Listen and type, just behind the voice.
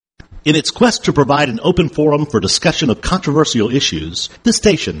In its quest to provide an open forum for discussion of controversial issues, this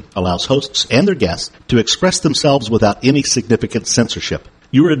station allows hosts and their guests to express themselves without any significant censorship.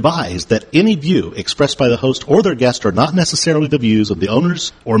 You are advised that any view expressed by the host or their guest are not necessarily the views of the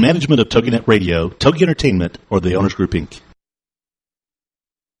owners or management of TogiNet Radio, Togi Entertainment, or the Owners Group, Inc.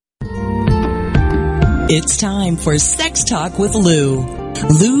 It's time for Sex Talk with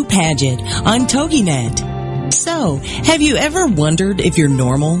Lou Paget on TogiNet. So, have you ever wondered if you're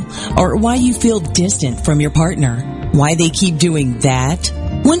normal or why you feel distant from your partner? Why they keep doing that?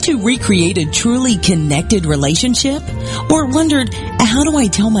 Want to recreate a truly connected relationship? Or wondered, how do I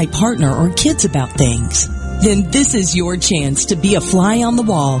tell my partner or kids about things? Then this is your chance to be a fly on the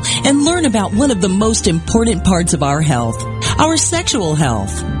wall and learn about one of the most important parts of our health, our sexual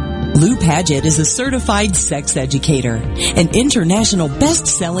health. Lou Paget is a certified sex educator, an international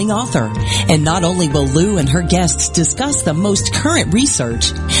best-selling author, and not only will Lou and her guests discuss the most current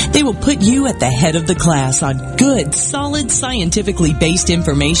research, they will put you at the head of the class on good, solid, scientifically based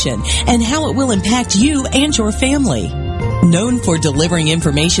information and how it will impact you and your family. Known for delivering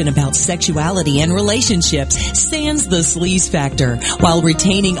information about sexuality and relationships, sans the sleaze factor, while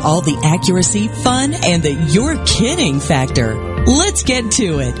retaining all the accuracy, fun, and the you're kidding factor. Let's get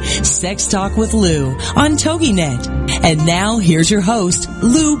to it. Sex Talk with Lou on TogiNet. And now, here's your host,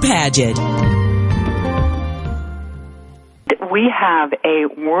 Lou Paget. We have a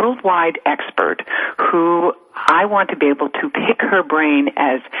worldwide expert who I want to be able to pick her brain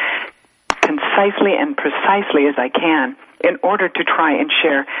as concisely and precisely as I can in order to try and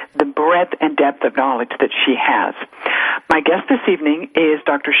share the breadth and depth of knowledge that she has. My guest this evening is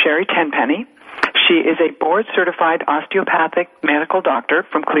Dr. Sherri Tenpenny. She is a board-certified osteopathic medical doctor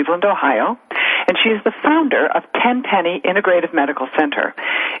from Cleveland, Ohio, and she is the founder of Tenpenny Integrative Medical Center.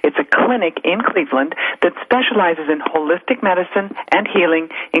 It's a clinic in Cleveland that specializes in holistic medicine and healing,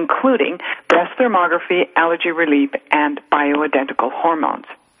 including breast thermography, allergy relief, and bioidentical hormones.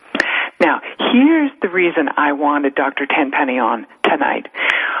 Now, here's the reason I wanted Dr. Tenpenny on tonight.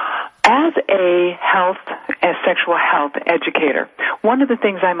 As a sexual health educator, one of the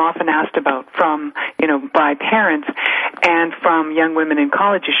things I'm often asked about by parents and from young women in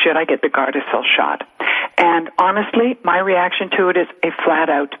college is, should I get the Gardasil shot? And honestly, my reaction to it is a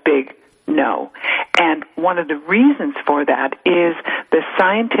flat-out big no. And one of the reasons for that is the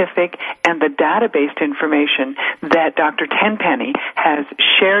scientific and the data-based information that Dr. Tenpenny has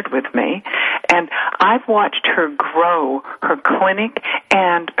shared with me. And I've watched her grow her clinic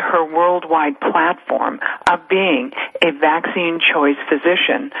and her worldwide platform of being a vaccine choice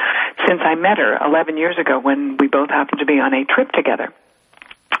physician since I met her 11 years ago when we both happened to be on a trip together.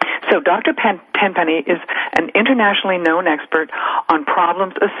 So Dr. Tenpenny is an internationally known expert on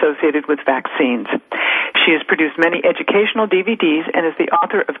problems associated with vaccines. She has produced many educational DVDs and is the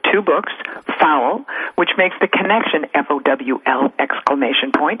author of 2 books, Fowl, which makes the connection, F-O-W-L,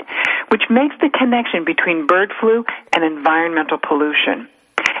 exclamation point, which makes the connection between bird flu and environmental pollution.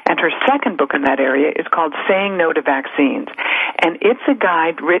 And her second book in that area is called Saying No to Vaccines. And it's a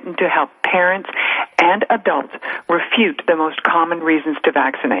guide written to help parents and adults refute the most common reasons to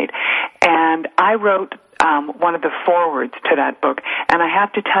vaccinate. And I wrote one of the forewords to that book. And I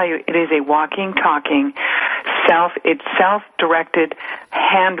have to tell you, it is a walking, talking, self-directed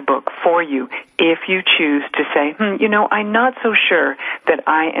handbook for you if you choose to say, I'm not so sure that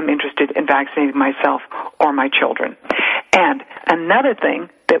I am interested in vaccinating myself or my children. And another thing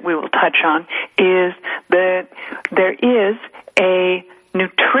that we will touch on is that there is a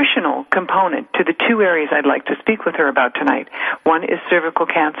nutritional component to the 2 areas I'd like to speak with her about tonight. One is cervical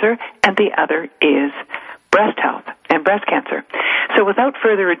cancer, and the other is breast health and breast cancer. So without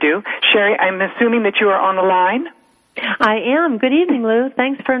further ado, Sherri, I'm assuming that you are on the line? I am. Good evening, Lou.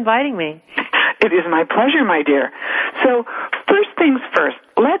 Thanks for inviting me. It is my pleasure, my dear. So first things first,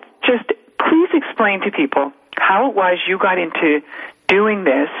 let's just please explain to people how it was you got into doing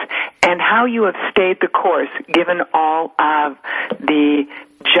this and how you have stayed the course given all of the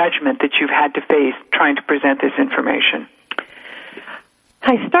judgment that you've had to face trying to present this information.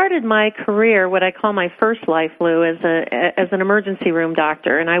 I started my career, what I call my first life, Lou, as an emergency room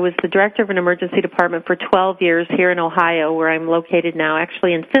doctor, and I was the director of an emergency department for 12 years here in Ohio, where I'm located now,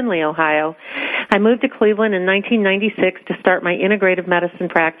 actually in Findlay, Ohio. I moved to Cleveland in 1996 to start my integrative medicine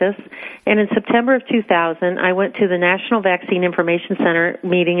practice, and in September of 2000, I went to the National Vaccine Information Center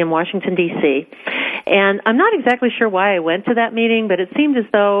meeting in Washington, D.C., and I'm not exactly sure why I went to that meeting, but it seemed as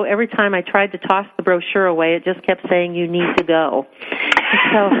though every time I tried to toss the brochure away, it just kept saying, you need to go.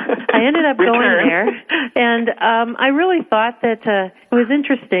 So I ended up going there, and I really thought that it was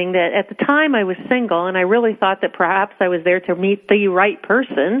interesting that at the time I was single, and I really thought that perhaps I was there to meet the right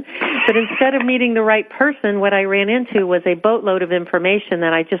person, but instead of meeting the right person, what I ran into was a boatload of information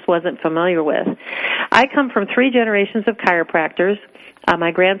that I just wasn't familiar with. I come from 3 generations of chiropractors.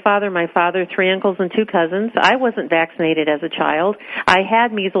 My grandfather, my father, 3 uncles, and 2 cousins. I wasn't vaccinated as a child. I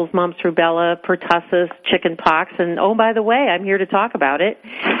had measles, mumps, rubella, pertussis, chicken pox, and oh, by the way, I'm here to talk about it.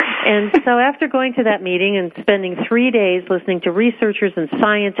 And so after going to that meeting and spending 3 days listening to researchers and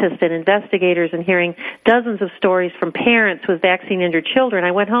scientists and investigators and hearing dozens of stories from parents with vaccine-injured children,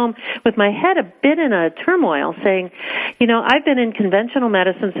 I went home with my head a bit in a turmoil saying, I've been in conventional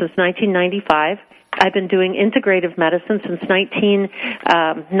medicine since 1995. I've been doing integrative medicine since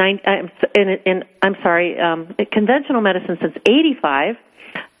conventional medicine since 85,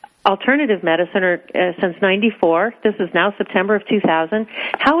 alternative medicine since 94. This is now September of 2000.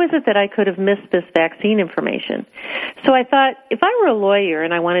 How is it that I could have missed this vaccine information? So I thought, if I were a lawyer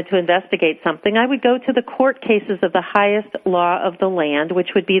and I wanted to investigate something, I would go to the court cases of the highest law of the land,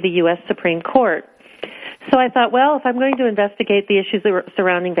 which would be the U.S. Supreme Court. So I thought, well, if I'm going to investigate the issues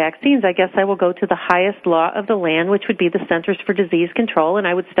surrounding vaccines, I guess I will go to the highest law of the land, which would be the Centers for Disease Control, and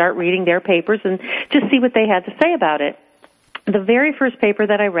I would start reading their papers and just see what they had to say about it. The very first paper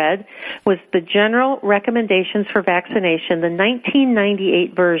that I read was the General Recommendations for Vaccination, the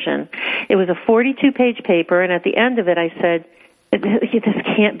 1998 version. It was a 42-page paper, and at the end of it I said, this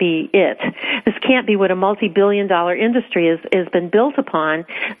can't be it. This can't be what a multi-billion-dollar industry has been built upon.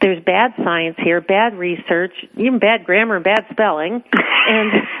 There's bad science here, bad research, even bad grammar and bad spelling.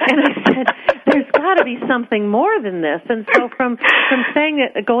 And I said, there's got to be something more than this. And so from saying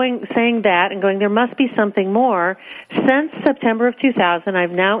that and going, there must be something more. Since September of 2000,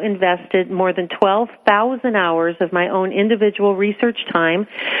 I've now invested more than 12,000 hours of my own individual research time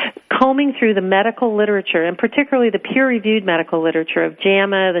combing through the medical literature, and particularly the peer-reviewed medical literature of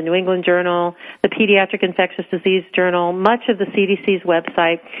JAMA, the New England Journal, the Pediatric Infectious Disease Journal, much of the CDC's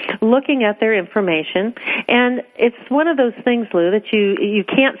website, looking at their information. And it's one of those things, Lou, that you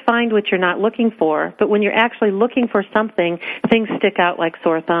can't find what you're not looking for, but when you're actually looking for something, things stick out like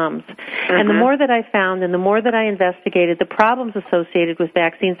sore thumbs. Mm-hmm. And the more that I found and the more that I investigated the problems associated with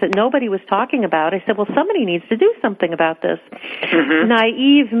vaccines that nobody was talking about, I said, well, somebody needs to do something about this. Mm-hmm.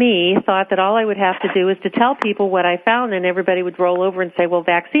 Naive me thought that all I would have to do is to tell people what I found, and everybody would roll over and say, well,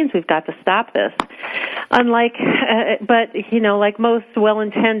 vaccines, we've got to stop this. Like most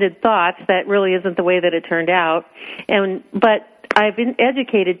well-intended thoughts, that really isn't the way that it turned out. But I've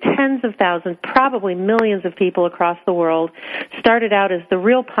educated tens of thousands, probably millions of people across the world, started out as the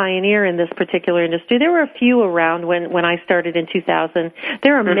real pioneer in this particular industry. There were a few around when I started in 2000.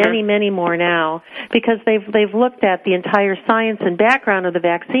 There are many, many more now, because they've looked at the entire science and background of the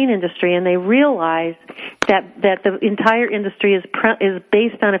vaccine industry, and they realize that the entire industry is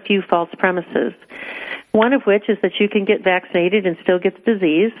based on a few false premises. One of which is that you can get vaccinated and still get the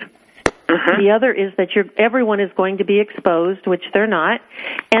disease. Mm-hmm. The other is that everyone is going to be exposed, which they're not.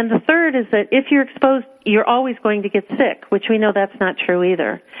 And the third is that if you're exposed, you're always going to get sick, which we know that's not true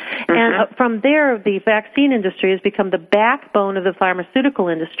either. Mm-hmm. And from there, the vaccine industry has become the backbone of the pharmaceutical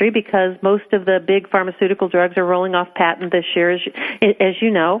industry, because most of the big pharmaceutical drugs are rolling off patent this year, as you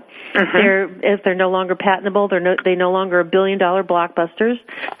know. Mm-hmm. They're no longer patentable. They no longer are billion-dollar blockbusters.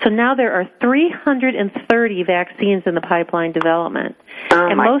 So now there are 330 vaccines in the pipeline development. Oh,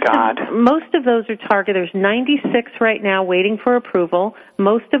 and my God. Most of those are targeted. There's 96 right now waiting for approval,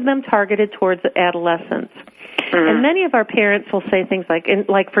 most of them targeted towards adolescents. Mm-hmm. And many of our parents will say things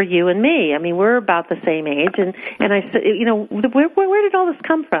like for you and me, I mean, we're about the same age, and I said, where did all this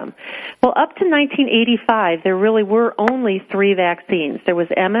come from? Well, up to 1985, there really were only 3 vaccines. There was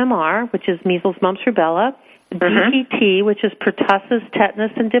MMR, which is measles, mumps, rubella, DPT, which is pertussis,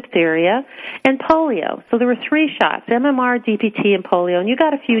 tetanus, and diphtheria, and polio. So there were 3 shots, MMR, DPT, and polio, and you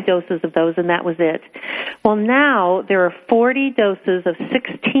got a few doses of those, and that was it. Well, now there are 40 doses of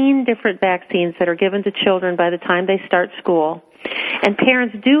 16 different vaccines that are given to children by the time they start school. And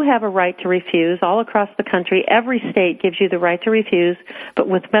parents do have a right to refuse all across the country. Every state gives you the right to refuse, but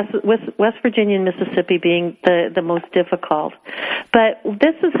with West Virginia and Mississippi being the most difficult. But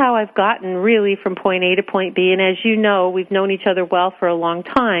this is how I've gotten really from point A to point B, and as you know, we've known each other well for a long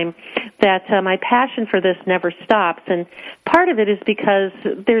time, that my passion for this never stops. And part of it is because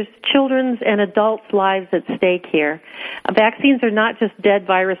there's children's and adults' lives at stake here. Vaccines are not just dead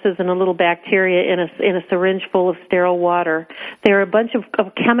viruses and a little bacteria in a syringe full of sterile water. There are a bunch of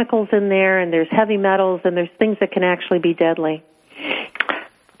chemicals in there, and there's heavy metals, and there's things that can actually be deadly.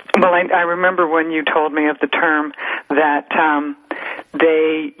 Well, I remember when you told me of the term that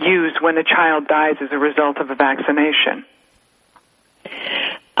they use when a child dies as a result of a vaccination.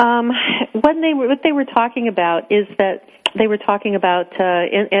 What they were talking about is that they were talking about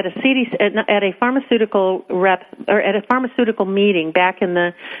at a pharmaceutical rep or at a pharmaceutical meeting back in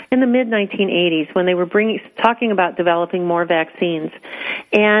the mid 1980s when they were talking about developing more vaccines.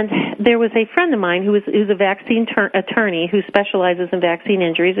 And there was a friend of mine who's a vaccine attorney who specializes in vaccine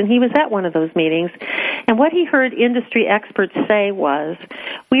injuries, and he was at one of those meetings. And what he heard industry experts say was,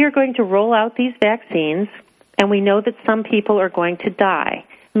 "We are going to roll out these vaccines, and we know that some people are going to die."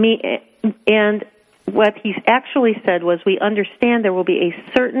 And what he actually said was, we understand there will be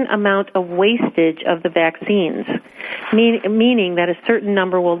a certain amount of wastage of the vaccines, meaning that a certain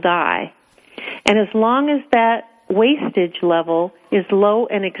number will die. And as long as that wastage level is low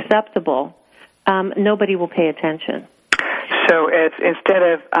and acceptable, nobody will pay attention. So it's instead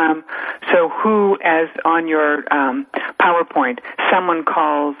of, so who, as on your PowerPoint, someone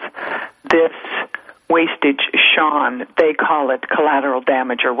calls this wastage Sean, they call it collateral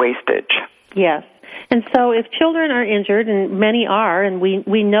damage or wastage. Yes. And so if children are injured, and many are, and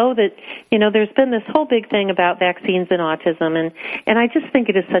we know that, there's been this whole big thing about vaccines and autism, and I just think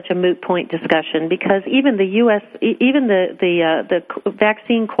it is such a moot point discussion, because even the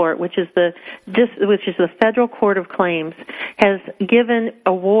vaccine court, which is the federal court of claims, has given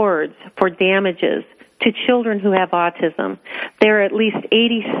awards for damages to children who have autism. There are at least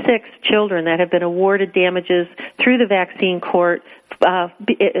 86 children that have been awarded damages through the vaccine court,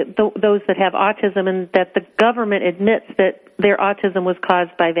 those that have autism, and that the government admits that their autism was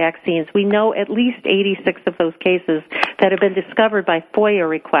caused by vaccines. We know at least 86 of those cases that have been discovered by FOIA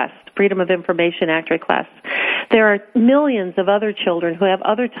requests, Freedom of Information Act requests. There are millions of other children who have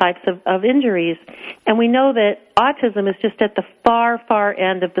other types of injuries, and we know that autism is just at the far, far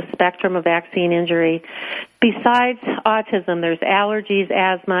end of the spectrum of vaccine injury. Besides autism, there's allergies,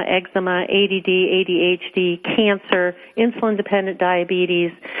 asthma, eczema, ADD, ADHD, cancer, insulin-dependent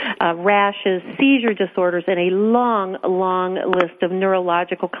diabetes, rashes, seizure disorders, and a long, long list of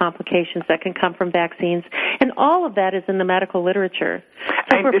neurological complications that can come from vaccines. And all of that is in the medical literature.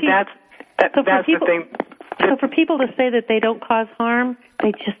 So for people to say that they don't cause harm,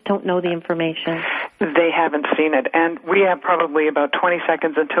 they just don't know the information. They haven't seen it. And we have probably about 20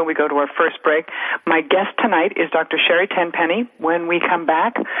 seconds until we go to our first break. My guest tonight is Dr. Sherri Tenpenny. When we come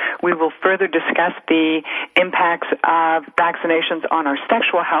back, we will further discuss the impacts of vaccinations on our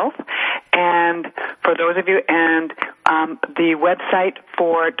sexual health. And for those of you, and the website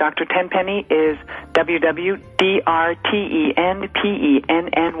for Dr. Tenpenny is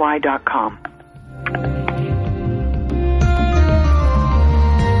www.drtenpenny.com.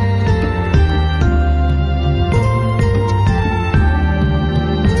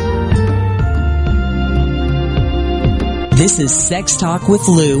 This is Sex Talk with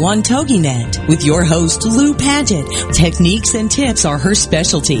Lou on TogiNet with your host, Lou Paget. Techniques and tips are her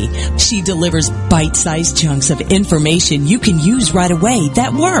specialty. She delivers bite-sized chunks of information you can use right away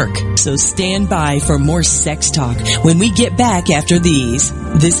that work. So stand by for more sex talk when we get back after these.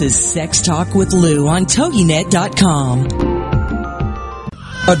 This is Sex Talk with Lou on TogiNet.com.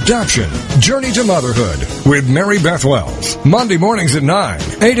 Adoption, Journey to Motherhood with Mary Beth Wells. Monday mornings at 9,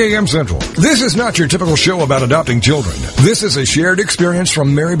 8 a.m. Central. This is not your typical show about adopting children. This is a shared experience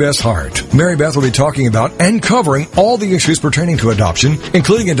from Mary Beth's heart. Mary Beth will be talking about and covering all the issues pertaining to adoption,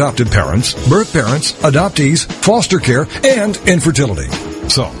 including adopted parents, birth parents, adoptees, foster care, and infertility.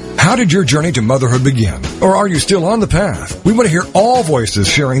 So, how did your journey to motherhood begin? Or are you still on the path? We want to hear all voices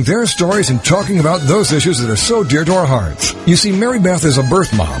sharing their stories and talking about those issues that are so dear to our hearts. You see, Mary Beth is a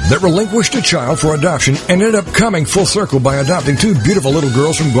birth mom that relinquished a child for adoption and ended up coming full circle by adopting two beautiful little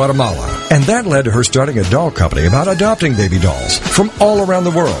girls from Guatemala. And that led to her starting a doll company about adopting baby dolls from all around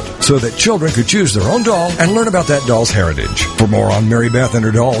the world so that children could choose their own doll and learn about that doll's heritage. For more on Mary Beth and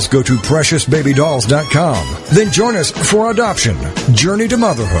her dolls, go to PreciousBabyDolls.com. Then join us for Adoption, Journey to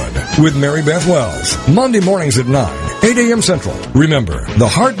Motherhood with Mary Beth Wells. Monday mornings at 9, 8 a.m. Central. Remember, the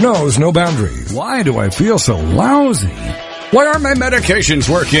heart knows no boundaries. Why do I feel so lousy? Why aren't my medications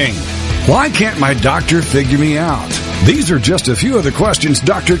working? Why can't my doctor figure me out? These are just a few of the questions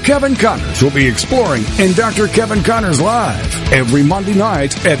Dr. Kevin Connors will be exploring in Dr. Kevin Connors Live every Monday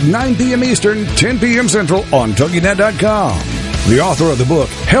night at 9 p.m. Eastern, 10 p.m. Central on TogiNet.com. The author of the book,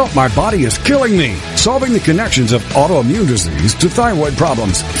 Help My Body Is Killing Me, solving the connections of autoimmune disease to thyroid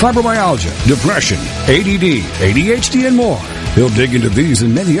problems, fibromyalgia, depression, ADD, ADHD, and more. He'll dig into these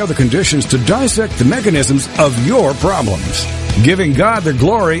and many other conditions to dissect the mechanisms of your problems, giving God the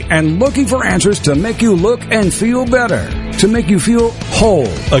glory and looking for answers to make you look and feel better, to make you feel whole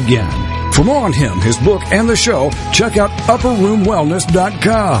again. For more on him, his book, and the show, check out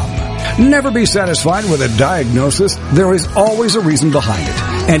upperroomwellness.com. Never be satisfied with a diagnosis. There is always a reason behind it.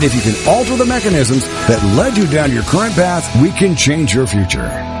 And if you can alter the mechanisms that led you down your current path, we can change your future.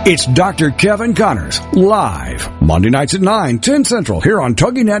 It's Dr. Kevin Connors, live, Monday nights at 9, 10 Central, here on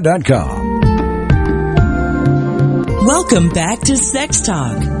TogiNet.com. Welcome back to Sex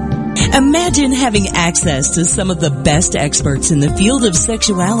Talk. Imagine having access to some of the best experts in the field of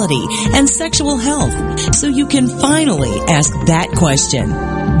sexuality and sexual health, so you can finally ask that question.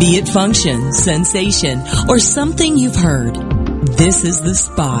 Be it function, sensation, or something you've heard, this is the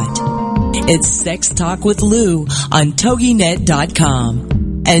spot. It's Sex Talk with Lou on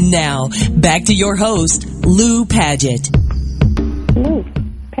TogiNet.com. And now, back to your host, Lou Paget. Lou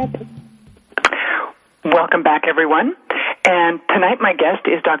Paget. Welcome back, everyone. And tonight my guest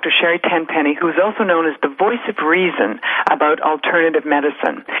is Dr. Sherri Tenpenny, who's also known as the voice of reason about alternative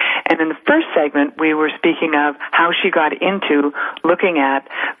medicine. And in the first segment, we were speaking of how she got into looking at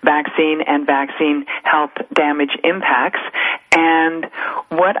vaccine and vaccine health damage impacts. And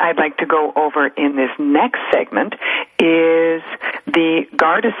what I'd like to go over in this next segment is the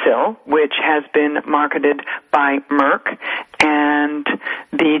Gardasil, which has been marketed by Merck, and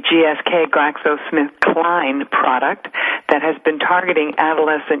the GSK GlaxoSmithKline product that has been targeting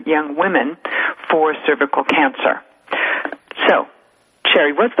adolescent young women for cervical cancer. So,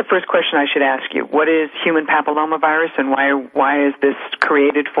 Sherri, what's the first question I should ask you? What is human papillomavirus, and why is this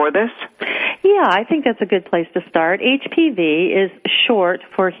created for this? Yeah, I think that's a good place to start. HPV is short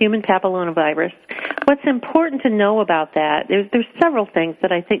for human papillomavirus. What's important to know about that, there's several things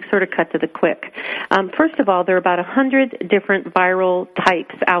that I think sort of cut to the quick. First of all, there are about 100 different viral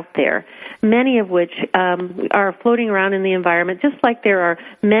types out there, many of which are floating around in the environment, just like there are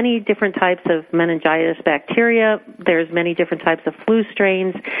many different types of meningitis bacteria, there's many different types of flu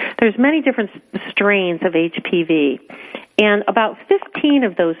strains, there's many different strains of HPV. And about 15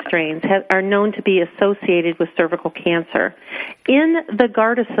 of those strains are known to be associated with cervical cancer. In the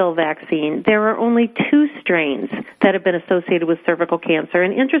Gardasil vaccine, there are only 2 strains that have been associated with cervical cancer.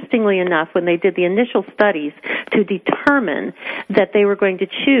 And interestingly enough, when they did the initial studies to determine that they were going to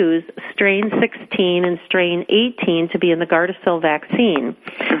choose strain 16 and strain 18 to be in the Gardasil vaccine,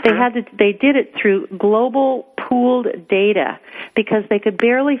 they did it through global pooled data because they could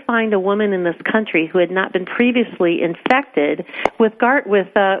barely find a woman in this country who had not been previously infected with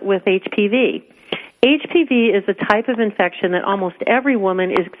HPV. HPV is a type of infection that almost every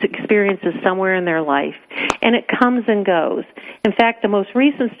woman experiences somewhere in their life, and it comes and goes. In fact, the most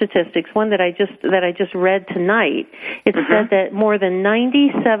recent statistics, one that I just read tonight, it said that more than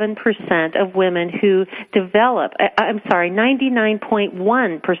 97% of women who develop,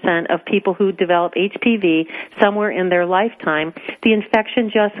 99.1% of people who develop HPV somewhere in their lifetime, the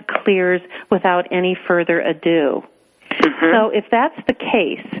infection just clears without any further ado. So if that's the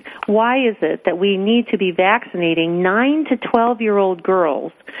case, why is it that we need to be vaccinating 9 to 12-year-old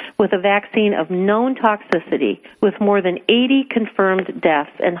girls with a vaccine of known toxicity with more than 80 confirmed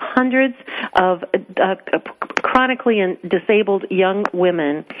deaths and hundreds of chronically disabled young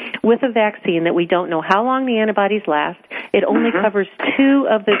women with a vaccine that we don't know how long the antibodies last? It only covers 2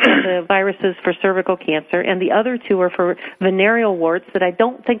 of the viruses for cervical cancer, and the other 2 are for venereal warts that I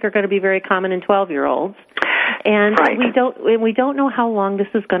don't think are going to be very common in 12-year-olds. And we don't know how long this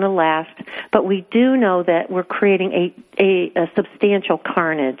is going to last, but we do know that we're creating a substantial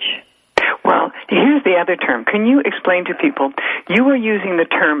carnage. Well, here's the other term. Can you explain to people, you were using the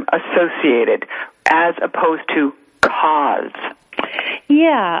term associated as opposed to cause.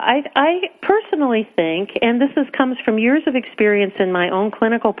 Yeah, I personally think, and this comes from years of experience in my own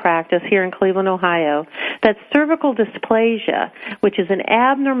clinical practice here in Cleveland, Ohio, that cervical dysplasia, which is an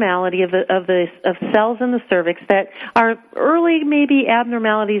abnormality of cells in the cervix that are early maybe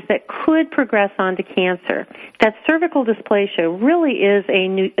abnormalities that could progress on to cancer, that cervical dysplasia really is a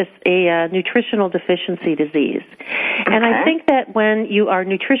nutritional deficiency disease. And I think that when you are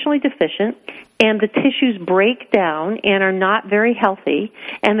nutritionally deficient and the tissues break down and are not very healthy,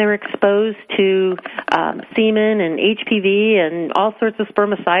 and they're exposed to semen and HPV and all sorts of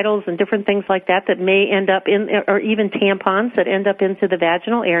spermicidals and different things like that may end up in, or even tampons that end up into the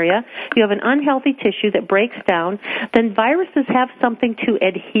vaginal area. You have an unhealthy tissue that breaks down, then viruses have something to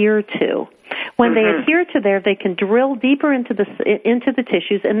adhere to. When they adhere to there, they can drill deeper into the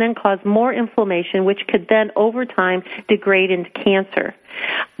tissues and then cause more inflammation, which could then, over time, degrade into cancer.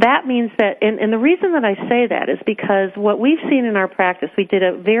 That means that, and the reason that I say that is because what we've seen in our practice, we did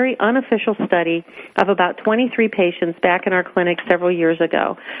a very unofficial study of about 23 patients back in our clinic several years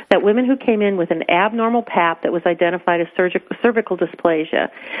ago, that women who came in with an abnormal PAP that was identified as cervical dysplasia.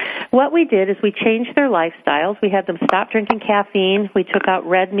 What we did is we changed their lifestyles. We had them stop drinking caffeine. We took out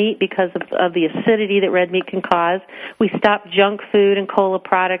red meat because of the acidity that red meat can cause. We stopped junk food and cola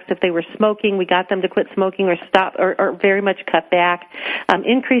products. If they were smoking, we got them to quit smoking or stop or very much cut back.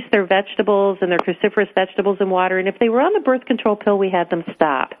 Increase their vegetables and their cruciferous vegetables and water. And if they were on the birth control pill, we had them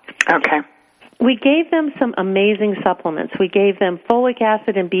stop. Okay. We gave them some amazing supplements. We gave them folic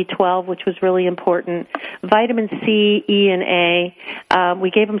acid and B12, which was really important, vitamin C, E, and A. We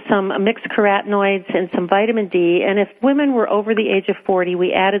gave them some mixed carotenoids and some vitamin D. And if women were over the age of 40,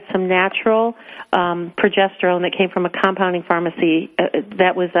 we added some natural progesterone that came from a compounding pharmacy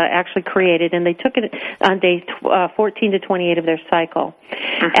that was actually created, and they took it on day 14 to 28 of their cycle.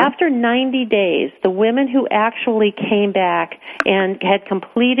 After 90 days, the women who actually came back and had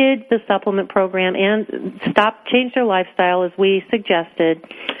completed the supplement program and changed their lifestyle as we suggested,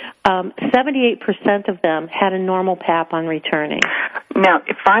 78% of them had a normal PAP on returning. Now,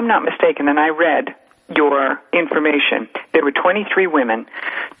 if I'm not mistaken, and I read your information, there were 23 women.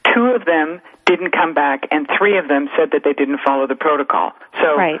 2 of them didn't come back, and 3 of them said that they didn't follow the protocol.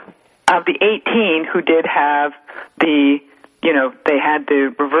 So of the 18 who did have they had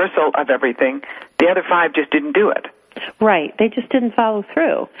the reversal of everything, the other 5 just didn't do it. Right. They just didn't follow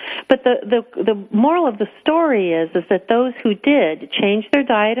through. But the moral of the story is that those who did change their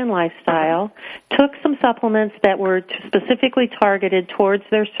diet and lifestyle, took some supplements that were specifically targeted towards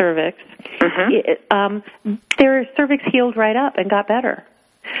their cervix, their cervix healed right up and got better.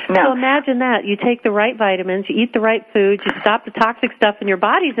 Now, so imagine that. You take the right vitamins, you eat the right foods, you stop the toxic stuff in your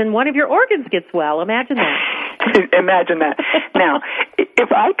bodies, and one of your organs gets well. Imagine that. Imagine that. Now,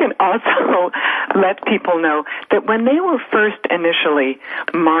 if I can also let people know that when they were first initially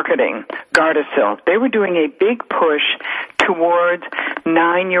marketing Gardasil, they were doing a big push towards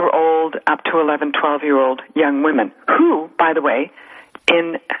 9-year-old up to 11, 12-year-old young women who, by the way,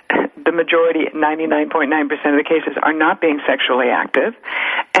 in the majority, 99.9% of the cases, are not being sexually active.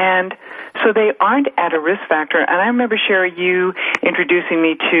 And so they aren't at a risk factor. And I remember, Sherri, you introducing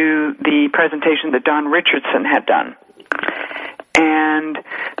me to the presentation that Dawn Richardson had done. And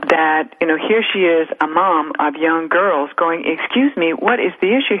that, here she is, a mom of young girls going, excuse me, what is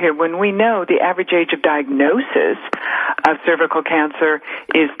the issue here? When we know the average age of diagnosis of cervical cancer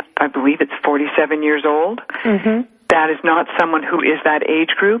is, I believe it's 47 years old. That is not someone who is that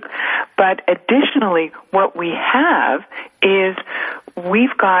age group. But additionally, what we have is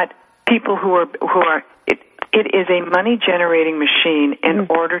we've got people who are it is a money-generating machine in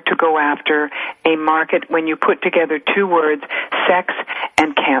order to go after a market when you put together 2 words, sex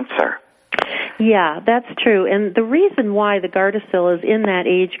and cancer. Yeah, that's true. And the reason why the Gardasil is in that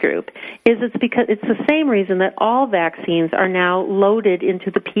age group is it's because it's the same reason that all vaccines are now loaded into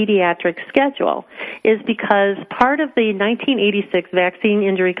the pediatric schedule, is because part of the 1986 Vaccine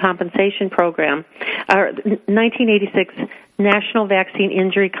Injury Compensation Program, or 1986 National Vaccine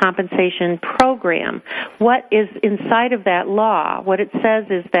Injury Compensation Program. What is inside of that law, what it says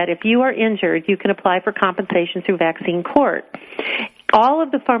is that if you are injured, you can apply for compensation through vaccine court. All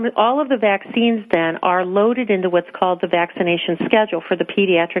of the vaccines then are loaded into what's called the vaccination schedule for the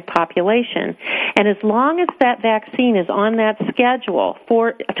pediatric population. And as long as that vaccine is on that schedule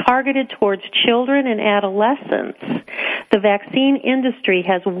targeted towards children and adolescents, the vaccine industry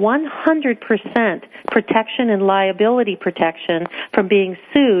has 100% protection and liability protection from being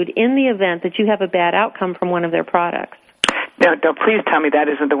sued in the event that you have a bad outcome from one of their products. Now, please tell me that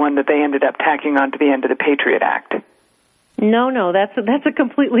isn't the one that they ended up tacking on to the end of the Patriot Act. No, that's a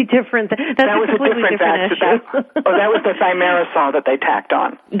completely different. That was a different issue. That was the thimerosal that they tacked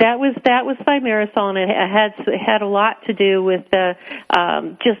on. That was thimerosal, and it had a lot to do with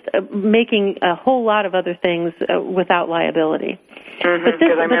just making a whole lot of other things without liability.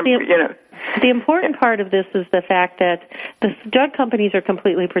 Because I remember, The important part of this is the fact that The drug companies are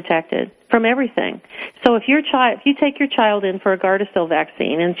completely protected from everything. So if you take your child in for a Gardasil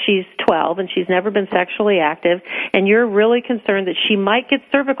vaccine and she's 12 and she's never been sexually active and you're really concerned that she might get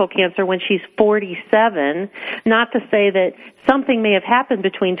cervical cancer when she's 47, not to say that something may have happened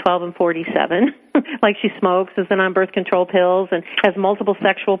between 12 and 47, like she smokes, is on birth control pills, and has multiple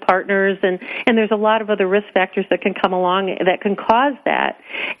sexual partners, and there's a lot of other risk factors that can come along that can cause that.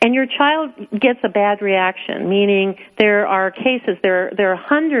 And your child gets a bad reaction, meaning there are cases, there are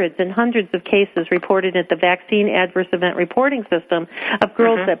hundreds and hundreds of cases reported at the Vaccine Adverse Event Reporting System of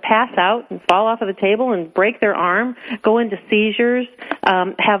girls that pass out and fall off of the table and break their arm, go into seizures,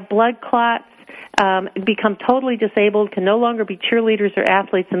 have blood clots, become totally disabled, can no longer be cheerleaders or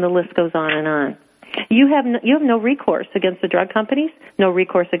athletes, and the list goes on and on. You have no recourse against the drug companies, no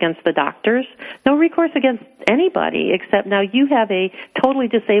recourse against the doctors, no recourse against anybody, except now you have a totally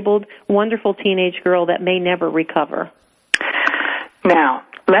disabled, wonderful teenage girl that may never recover. Now,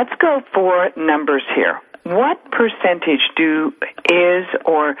 let's go for numbers here. What percentage do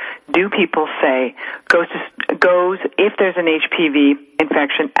people say goes if there's an HPV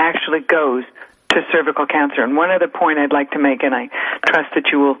infection, actually goes to cervical cancer? And one other point I'd like to make, and I trust that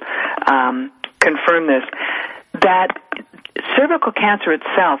you will confirm this, that cervical cancer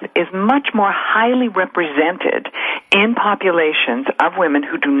itself is much more highly represented in populations of women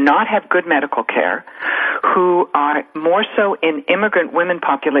who do not have good medical care, who are more so in immigrant women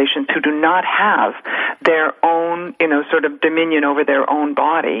populations who do not have their own, sort of dominion over their own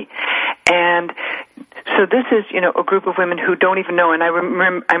body. And so this is, a group of women who don't even know. And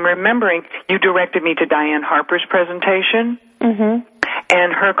I'm remembering you directed me to Diane Harper's presentation. Mm-hmm.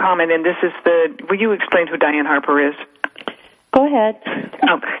 And her comment, and this is will you explain who Diane Harper is? Go ahead.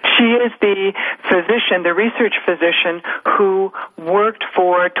 She is the physician, the research physician who worked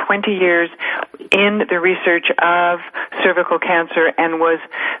for 20 years in the research of cervical cancer and was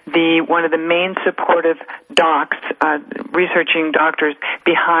one of the main supportive researching doctors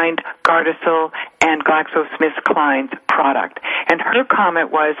behind Gardasil and GlaxoSmithKline's product. And her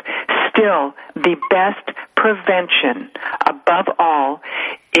comment was, still, the best prevention, above all,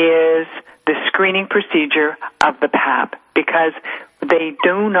 is the screening procedure of the PAP, because they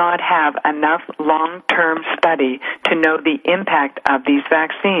do not have enough long-term study to know the impact of these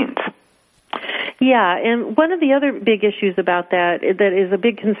vaccines. Yeah, and one of the other big issues about that is a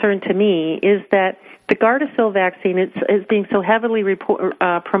big concern to me is that the Gardasil vaccine is being so heavily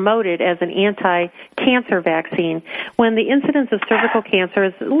promoted as an anti-cancer vaccine when the incidence of cervical cancer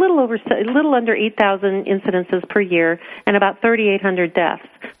is a little under 8,000 incidences per year and about 3,800 deaths,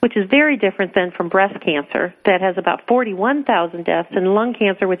 which is very different than from breast cancer that has about 41,000 deaths and lung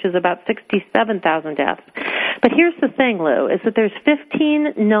cancer, which is about 67,000 deaths. But here's the thing, Lou, is that there's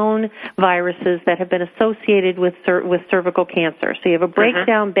 15 known viruses that have been associated with cervical cancer. So you have a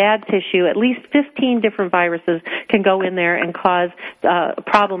breakdown, bad tissue, at least 15 different viruses can go in there and cause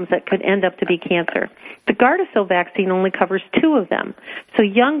problems that could end up to be cancer. The Gardasil vaccine only covers 2 of them. So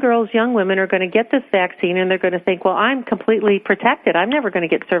young girls, young women are going to get this vaccine and they're going to think, well, I'm completely protected. I'm never going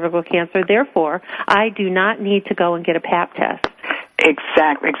to get cervical cancer. Therefore, I do not need to go and get a Pap test.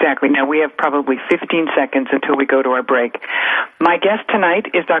 Exactly. Now, we have probably 15 seconds until we go to our break. My guest tonight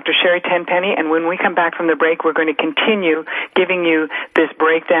is Dr. Sherri Tenpenny, and when we come back from the break, we're going to continue giving you this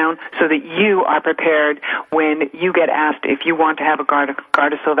breakdown so that you are prepared when you get asked if you want to have a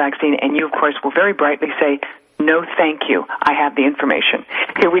Gardasil vaccine, and you, of course, will very brightly say, no, thank you. I have the information.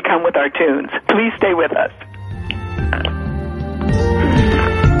 Here we come with our tunes. Please stay with us.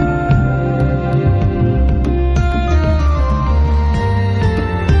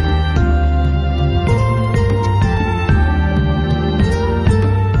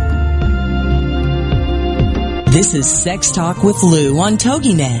 This is Sex Talk with Lou on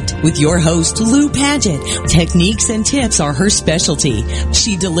TogiNet with your host, Lou Paget. Techniques and tips are her specialty.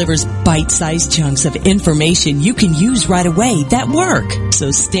 She delivers bite-sized chunks of information you can use right away that work. So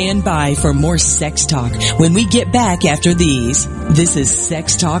stand by for more Sex Talk when we get back after these. This is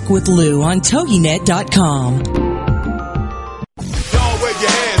Sex Talk with Lou on TogiNet.com. Y'all wave your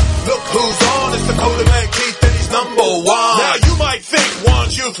hands. Look who's on. It's the Coda Man Keith and he's number 1. Now you might think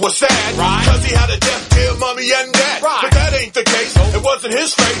Juan's youth was sad, right? Cause he had a death kill mommy and dad, right? But that ain't the case. It wasn't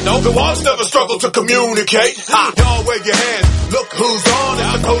his fate. No, the Juans never struggled to communicate. Y'all wave your hands. Look who's on.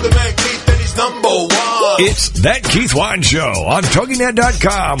 It's the Coda Man Keith and he's number 1. It's That Keith Wan Show on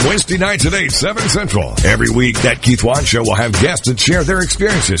TogiNet.com, Wednesday nights at 8, 7 Central. Every week, That Keith Wan Show will have guests that share their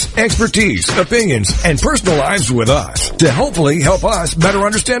experiences, expertise, opinions, and personal lives with us to hopefully help us better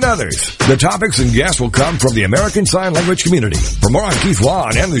understand others. The topics and guests will come from the American Sign Language community. For more on Keith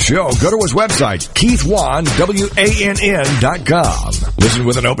Wan and the show, go to his website, KeithWan.com. Listen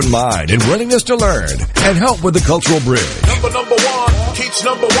with an open mind and willingness to learn and help with the cultural bridge. Number one, Keith's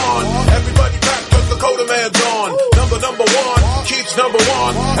number one. Everybody clap cause the Coda Man's on. Number one, Keith's number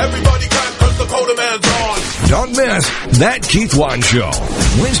one. Everybody clap cause the Coda Man's on. Don't miss That Keith Wan Show.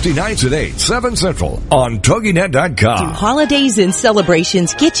 Wednesday nights at 8, 7 Central on TogiNet.com. Do holidays and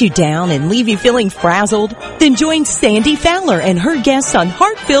celebrations get you down and leave you feeling frazzled? Then join Sandy Fowler and her guests on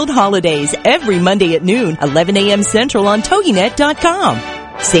Heart-Filled Holidays every Monday at noon, 11 a.m. Central on TogiNet.com.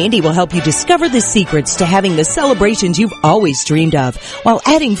 Sandy will help you discover the secrets to having the celebrations you've always dreamed of while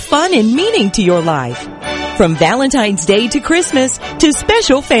adding fun and meaning to your life. From Valentine's Day to Christmas to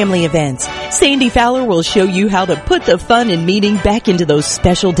special family events, Sandy Fowler will show you how to put the fun and meaning back into those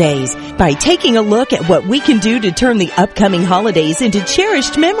special days by taking a look at what we can do to turn the upcoming holidays into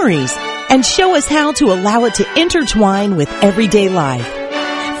cherished memories and show us how to allow it to intertwine with everyday life.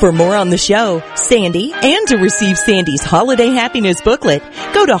 For more on the show, Sandy, and to receive Sandy's Holiday Happiness booklet,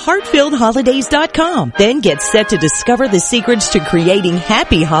 go to heartfilledholidays.com. Then get set to discover the secrets to creating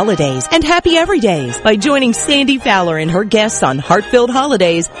happy holidays and happy everydays by joining Sandy Fowler and her guests on Heart-Filled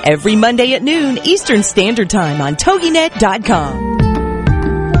Holidays every Monday at noon Eastern Standard Time on TogiNet.com.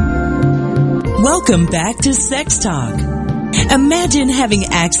 Welcome back to Sex Talk. Imagine having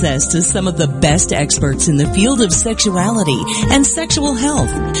access to some of the best experts in the field of sexuality and sexual health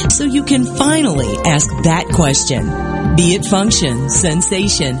so you can finally ask that question. Be it function,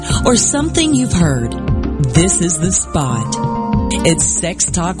 sensation, or something you've heard. This is the spot. It's Sex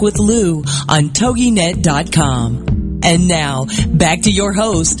Talk with Lou on TogiNet.com. And now, back to your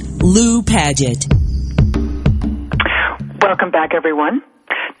host, Lou Paget. Welcome back, everyone.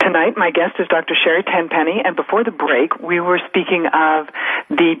 Tonight, my guest is Dr. Sherri Tenpenny, and before the break, we were speaking of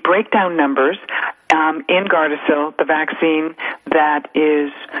the breakdown numbers in Gardasil, the vaccine that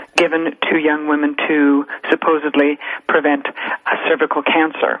is given to young women to supposedly prevent cervical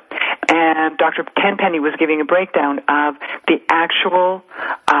cancer. And Dr. Tenpenny was giving a breakdown of the actual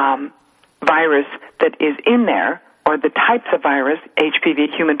virus that is in there, or the types of virus,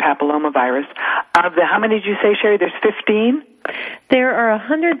 HPV, human papillomavirus. Of the, how many did you say, Sherri? There's 15? There are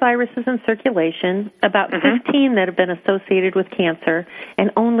 100 viruses in circulation, about 15 that have been associated with cancer,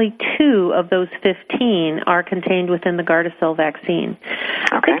 and only 2 of those 15 are contained within the Gardasil vaccine.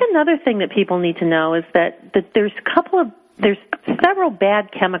 Okay. I think another thing that people need to know is that there's several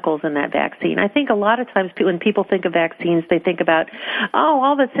bad chemicals in that vaccine. I think a lot of times when people think of vaccines, they think about,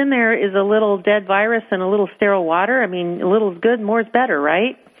 all that's in there is a little dead virus and a little sterile water. I mean, a little is good, more is better,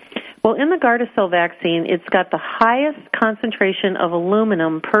 right? Well, in the Gardasil vaccine, it's got the highest concentration of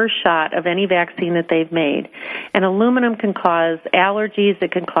aluminum per shot of any vaccine that they've made. And aluminum can cause allergies.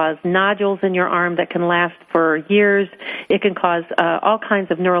 It can cause nodules in your arm that can last for years. It can cause all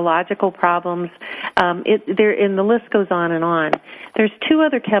kinds of neurological problems. And the list goes on and on. There's 2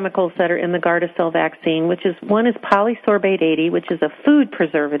 other chemicals that are in the Gardasil vaccine, one is polysorbate 80, which is a food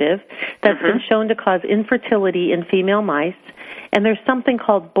preservative that's been shown to cause infertility in female mice. And there's something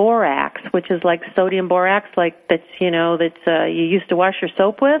called borax, which is like sodium borax, like you used to wash your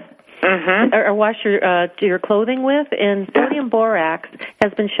soap with, or wash your clothing with. And sodium borax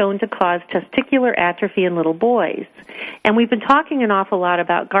has been shown to cause testicular atrophy in little boys. And we've been talking an awful lot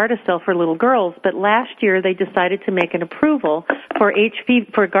about Gardasil for little girls, but last year they decided to make an approval for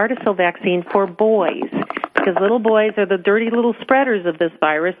Gardasil vaccine for boys, because little boys are the dirty little spreaders of this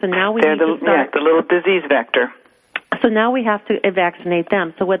virus, and now we need to start the little disease vector. So now we have to vaccinate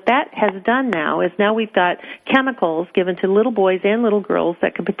them. So what that has done now is we've got chemicals given to little boys and little girls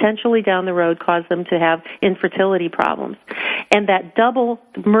that could potentially down the road cause them to have infertility problems. And that double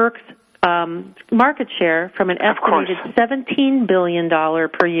Merck's market share from an estimated $17 billion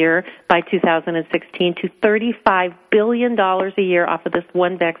per year by 2016 to $35 billion a year off of this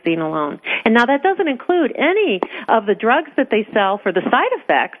one vaccine alone. And now that doesn't include any of the drugs that they sell for the side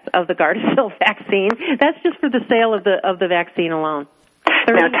effects of the Gardasil vaccine. That's just for the sale of the vaccine alone.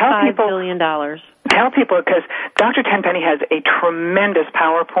 $35 billion. Tell people, because Dr. Tenpenny has a tremendous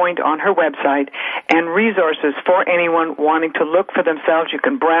PowerPoint on her website and resources for anyone wanting to look for themselves. You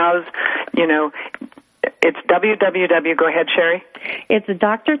can browse, It's www. Go ahead, Sherri. It's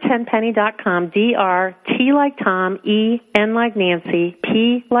drtenpenny.com, D-R-T like Tom, E-N like Nancy,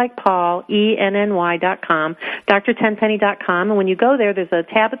 P like Paul, E-N-N-Y.com, drtenpenny.com. And when you go there, there's a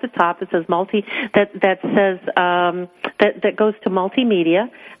tab at the top that says that goes to multimedia.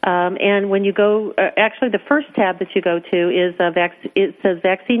 And when you go, actually the first tab that you go to is it says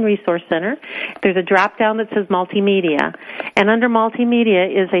Vaccine Resource Center. There's a drop down that says multimedia. And under multimedia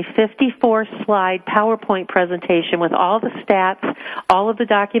is a 54-slide PowerPoint presentation with all the stats, all of the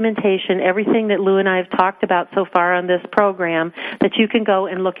documentation, everything that Lou and I have talked about so far on this program that you can go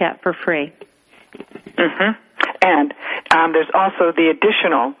and look at for free. Mm-hmm. And there's also the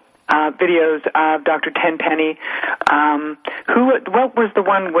additional videos of Dr. Tenpenny. What was the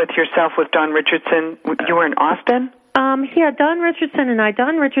one with yourself with Don Richardson? You were in Austin? Yeah, Don Richardson and I.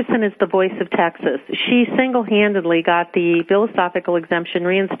 Don Richardson is the voice of Texas. She single-handedly got the philosophical exemption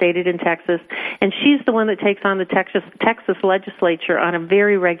reinstated in Texas, and she's the one that takes on the Texas legislature on a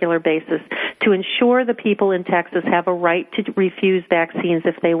very regular basis to ensure the people in Texas have a right to refuse vaccines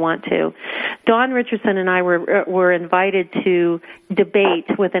if they want to. Don Richardson and I were invited to debate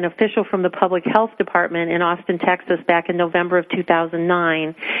with an official from the Public Health Department in Austin, Texas, back in November of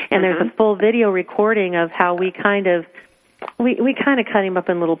 2009, and there's a full video recording of how we kind of cut him up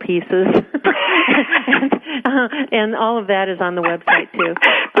in little pieces, and all of that is on the website too.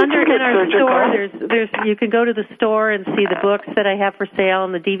 In our store, there's you can go to the store and see the books that I have for sale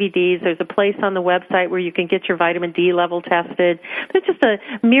and the DVDs. There's a place on the website where you can get your vitamin D level tested. There's just a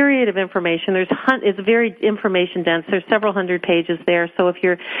myriad of information. It's very information dense. There's several hundred pages there. So if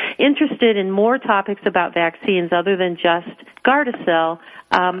you're interested in more topics about vaccines other than just Gardasil,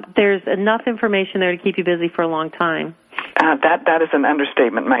 there's enough information there to keep you busy for a long time. That is an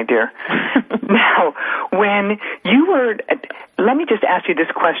understatement, my dear. Now, when you were, let me just ask you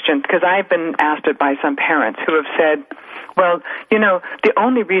this question, because I've been asked it by some parents who have said, well, the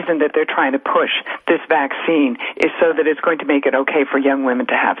only reason that they're trying to push this vaccine is so that it's going to make it okay for young women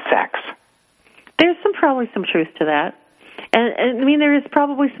to have sex. There's probably some truth to that. And I mean, there is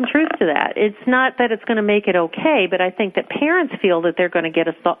probably some truth to that. It's not that it's going to make it okay, but I think that parents feel that they're going to get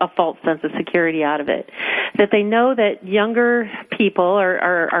a false sense of security out of it. That they know that younger people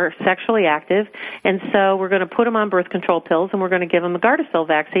are sexually active, and so we're going to put them on birth control pills, and we're going to give them the Gardasil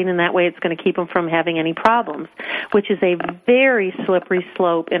vaccine, and that way it's going to keep them from having any problems, which is a very slippery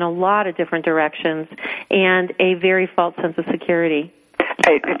slope in a lot of different directions and a very false sense of security.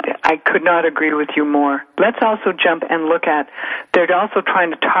 I could not agree with you more. Let's also jump and look at, they're also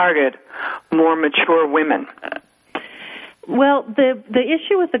trying to target more mature women. Well, the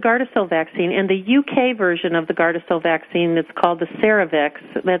issue with the Gardasil vaccine and the UK version of the Gardasil vaccine that's called the Ceravix,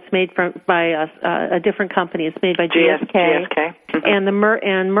 that's made by a different company. It's made by GSK. Mm-hmm. And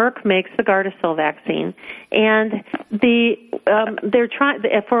Merck makes the Gardasil vaccine. And they're trying,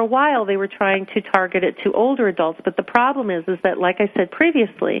 for a while they were trying to target it to older adults, but the problem is that, like I said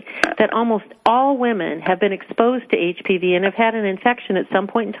previously, that almost all women have been exposed to HPV and have had an infection at some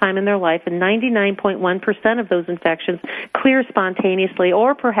point in time in their life, and 99.1% of those infections clear spontaneously,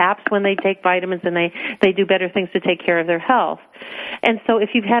 or perhaps when they take vitamins and they do better things to take care of their health. And so if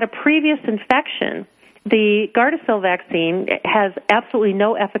you've had a previous infection, the Gardasil vaccine has absolutely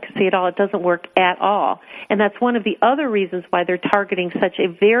no efficacy at all. It doesn't work at all. And that's one of the other reasons why they're targeting such a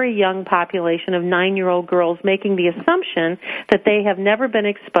very young population of 9-year-old girls, making the assumption that they have never been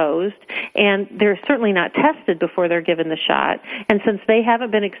exposed, and they're certainly not tested before they're given the shot. And since they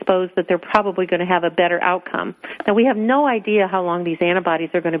haven't been exposed, that they're probably going to have a better outcome. Now, we have no idea how long these antibodies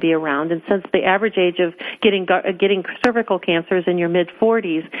are going to be around, and since the average age of getting cervical cancer is in your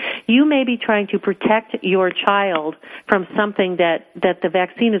mid-40s, you may be trying to protect your child from something that the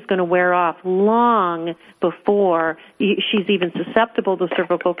vaccine is going to wear off long before she's even susceptible to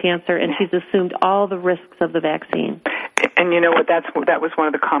cervical cancer, and she's assumed all the risks of the vaccine. And you know what? That was one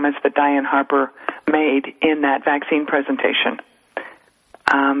of the comments that Diane Harper made in that vaccine presentation.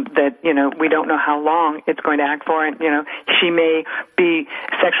 That, we don't know how long it's going to act for, and, she may be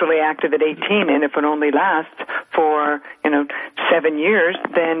sexually active at 18, and if it only lasts for, 7 years,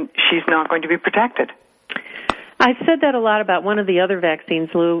 then she's not going to be protected. I've said that a lot about one of the other vaccines,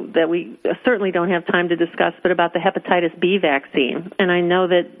 Lou, that we certainly don't have time to discuss, but about the hepatitis B vaccine. And I know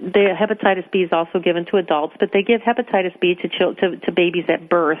that the hepatitis B is also given to adults, but they give hepatitis B to babies at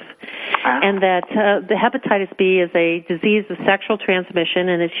birth. And that the hepatitis B is a disease of sexual transmission,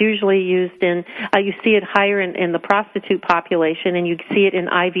 and it's usually used in, you see it higher in the prostitute population, and you see it in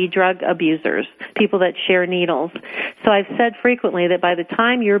IV drug abusers, people that share needles. So I've said frequently that by the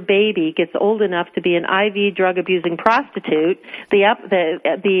time your baby gets old enough to be an IV drug abuser abusing prostitute, the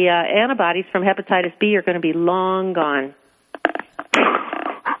antibodies from hepatitis B are going to be long gone.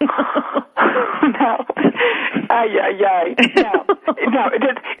 No.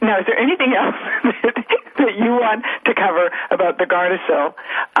 Now, is there anything else that you want to cover about the Gardasil?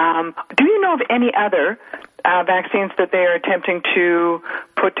 Do you know of any other vaccines that they are attempting to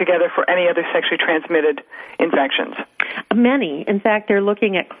put together for any other sexually transmitted infections? Many. In fact, they're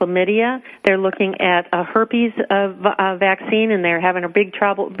looking at chlamydia. They're looking at a herpes vaccine, and they're having big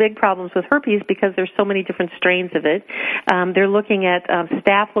problems with herpes because there's so many different strains of it. They're looking at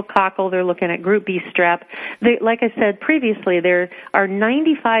staphylococcal. They're looking at group B strep. Like I said previously, there are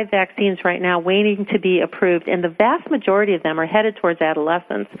 95 vaccines right now waiting to be approved, and the vast majority of them are headed towards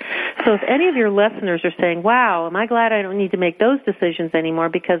adolescents. So if any of your listeners are saying, wow, am I glad I don't need to make those decisions anymore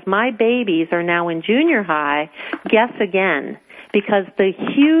because my babies are now in junior high, guess again. Because the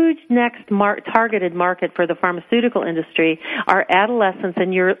huge next targeted market for the pharmaceutical industry are adolescents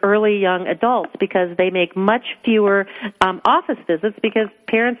and your early young adults, because they make much fewer office visits, because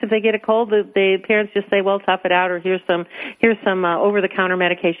parents, if they get a cold, the parents just say, well, tough it out, or here's some over-the-counter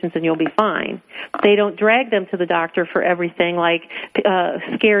medications and you'll be fine. They don't drag them to the doctor for everything like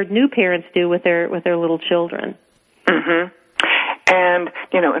scared new parents do with their little children. Mm-hmm. And,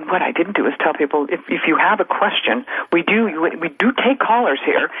 and what I didn't do is tell people, if you have a question, we do take callers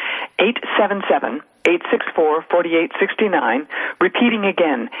here, 877-864-4869, repeating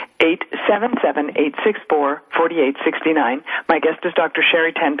again, 877-864-4869. My guest is Dr.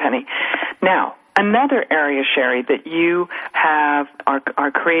 Sherri Tenpenny. Now, another area, Sherri, that you are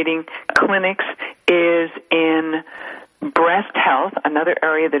creating clinics is in breast health, another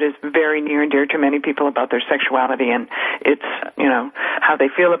area that is very near and dear to many people about their sexuality and it's, how they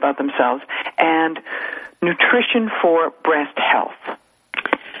feel about themselves, and nutrition for breast health.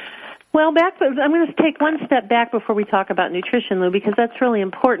 Well, I'm going to take one step back before we talk about nutrition, Lou, because that's really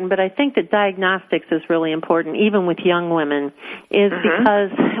important, but I think that diagnostics is really important, even with young women,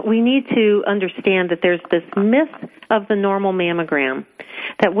 because we need to understand that there's this myth of the normal mammogram,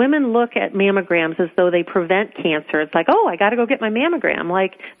 that women look at mammograms as though they prevent cancer. It's like, oh, I got to go get my mammogram,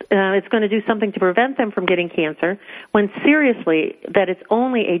 like it's going to do something to prevent them from getting cancer, when seriously, that it's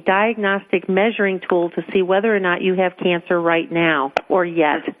only a diagnostic measuring tool to see whether or not you have cancer right now or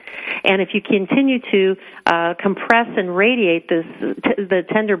yet. And if you continue to compress and radiate the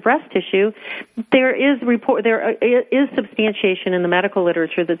tender breast tissue, there is substantiation in the medical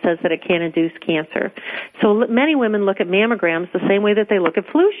literature that says that it can induce cancer. So many women look at mammograms the same way that they look at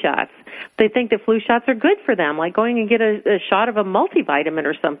flu shots. They think that flu shots are good for them, like going and get a shot of a multivitamin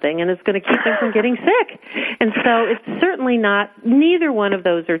or something, and it's going to keep them from getting sick. And so it's certainly not, neither one of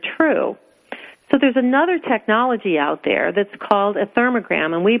those are true. So there's another technology out there that's called a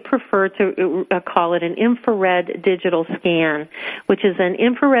thermogram, and we prefer to call it an infrared digital scan, which is an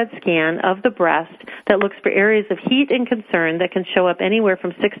infrared scan of the breast that looks for areas of heat and concern that can show up anywhere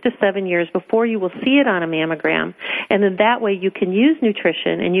from 6 to 7 years before you will see it on a mammogram. And then that way you can use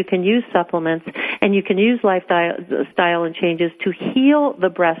nutrition and you can use supplements and you can use lifestyle and changes to heal the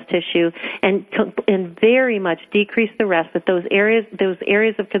breast tissue and very much decrease the risk that those areas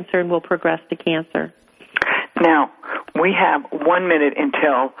of concern will progress to cancer. Now, we have 1 minute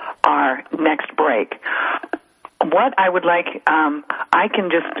until our next break. What I would like, I can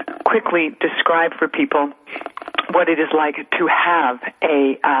just quickly describe for people what it is like to have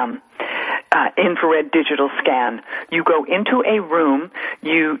a infrared digital scan. You go into a room,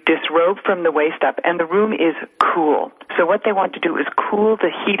 you disrobe from the waist up, and the room is cool. So what they want to do is cool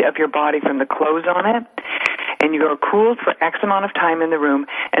the heat of your body from the clothes on it, and you go cool for X amount of time in the room,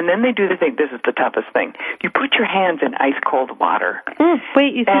 and then they do the thing, this is the toughest thing. You put your hands in ice cold water.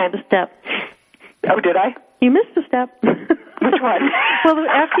 Wait, you skipped a step. Oh, did I? You missed a step. Which one? Well,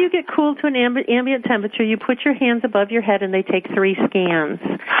 after you get cooled to an ambient temperature, you put your hands above your head and they take 3 scans.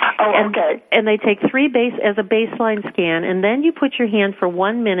 Oh, okay. And they take 3 as a baseline scan, and then you put your hand for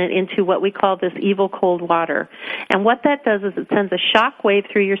 1 minute into what we call this evil cold water. And what that does is it sends a shock wave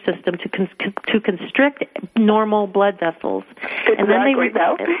through your system to constrict normal blood vessels. And then they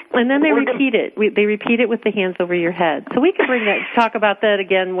repeat it. They repeat it with the hands over your head. So we can talk about that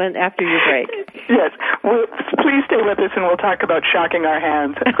again after your break. Yes. Well, please stay with us and we'll talk about shocking our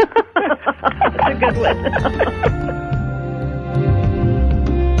hands. That's a good one.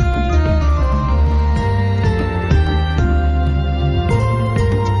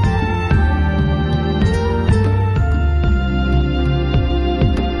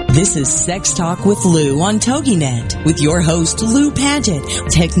 This is Sex Talk with Lou on TogiNet with your host, Lou Paget.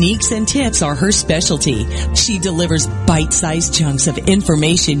 Techniques and tips are her specialty. She delivers bite-sized chunks of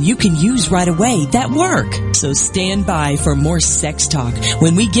information you can use right away that work. So stand by for more Sex Talk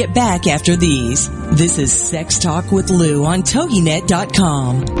when we get back after these. This is Sex Talk with Lou on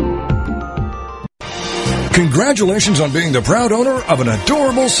TogiNet.com. Congratulations on being the proud owner of an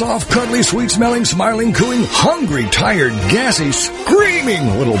adorable, soft, cuddly, sweet-smelling, smiling, cooing, hungry, tired, gassy, screaming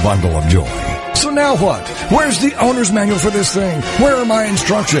little bundle of joy. So now what? Where's the owner's manual for this thing? Where are my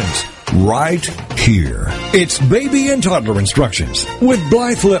instructions? Right here. It's Baby and Toddler Instructions with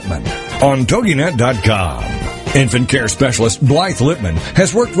Blythe Lipman on TogiNet.com. Infant care specialist Blythe Lipman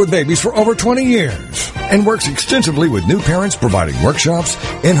has worked with babies for over 20 years and works extensively with new parents, providing workshops,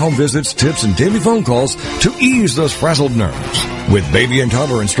 in-home visits, tips, and daily phone calls to ease those frazzled nerves. With Baby and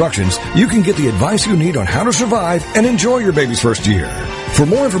Toddler Instructions, you can get the advice you need on how to survive and enjoy your baby's first year. For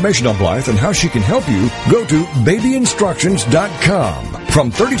more information on Blythe and how she can help you, go to babyinstructions.com. From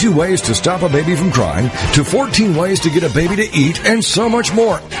 32 ways to stop a baby from crying to 14 ways to get a baby to eat and so much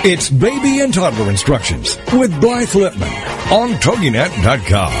more. It's Baby and Toddler Instructions with Blythe Lipman on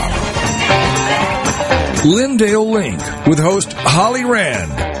TogiNet.com. Lindale Link with host Holly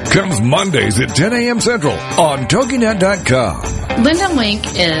Rand comes Mondays at 10 a.m. Central on TogiNet.com. Lindale Link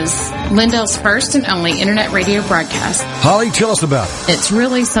is Lindale's first and only internet radio broadcast. Holly, tell us about it. It's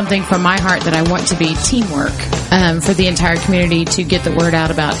really something from my heart that I want to be teamwork for the entire community to get the word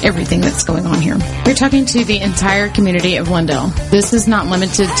out about everything that's going on here. We're talking to the entire community of Lindale. This is not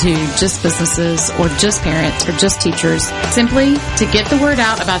limited to just businesses or just parents or just teachers. Simply, to get the word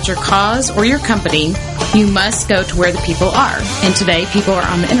out about your cause or your company, you must go to where the people are. And today, people are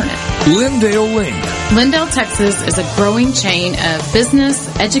on the internet. Lindale Link. Lindale, Texas is a growing chain of business,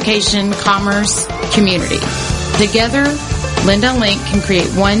 education, commerce, community. Together, Lindale Link can create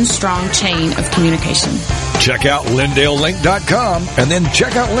one strong chain of communication. Check out LindaleLink.com and then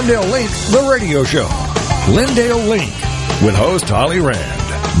check out Lindale Link, the radio show. Lindale Link with host Holly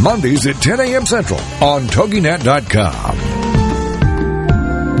Rand. Mondays at 10 a.m. Central on TogiNet.com.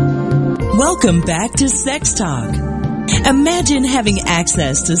 Welcome back to Sex Talk. Imagine having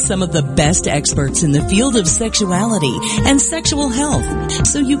access to some of the best experts in the field of sexuality and sexual health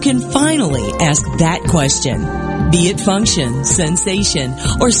so you can finally ask that question. Be it function, sensation,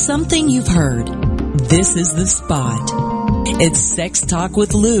 or something you've heard. This is the spot. It's Sex Talk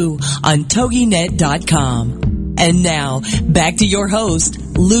with Lou on TogiNet.com. And now, back to your host,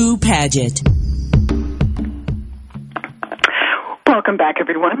 Lou Paget. Welcome back,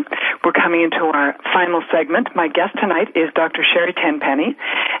 everyone. We're coming into our final segment. My guest tonight is Dr. Sherri Tenpenny.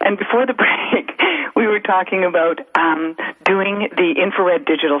 And before the break, we were talking about doing the infrared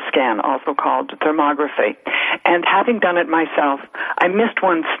digital scan, also called thermography. And having done it myself, I missed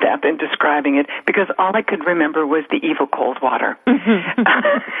one step in describing it because all I could remember was the evil cold water.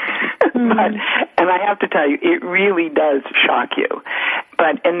 And I have to tell you, it really does shock you.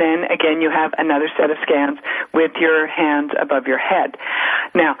 And then, again, you have another set of scans with your hands above your head.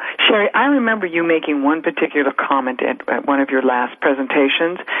 Now, Sherri, I remember you making one particular comment at one of your last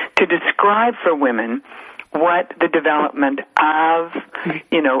presentations to describe for women what the development of,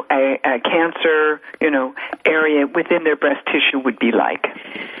 a cancer, area within their breast tissue would be like.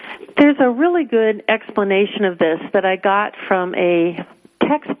 There's a really good explanation of this that I got from a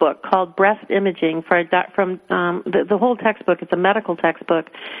textbook called Breast Imaging from the whole textbook. It's a medical textbook,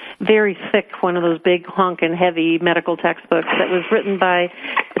 very thick, one of those big honkin' heavy medical textbooks that was written by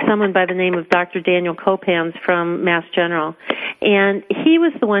someone by the name of Dr. Daniel Copans from Mass General. And he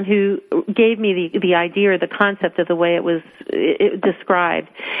was the one who gave me the idea or the concept of the way it was described.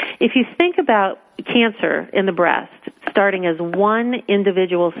 If you think about cancer in the breast starting as one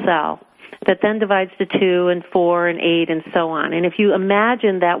individual cell that then divides to 2 and 4 and 8 and so on. And if you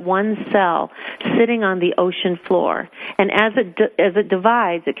imagine that one cell sitting on the ocean floor, and as it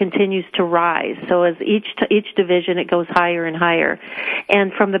divides, it continues to rise. So as each division, it goes higher and higher.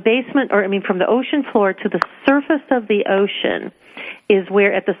 And from the from the ocean floor to the surface of the ocean is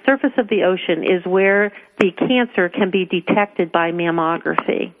where, at the surface of the ocean, is where the cancer can be detected by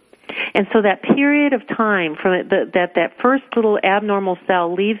mammography. And so that period of time from that first little abnormal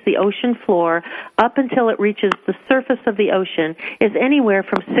cell leaves the ocean floor up until it reaches the surface of the ocean is anywhere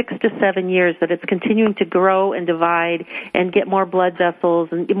from 6 to 7 years that it's continuing to grow and divide and get more blood vessels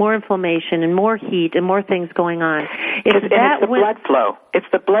and more inflammation and more heat and more things going on. It's the blood flow. It's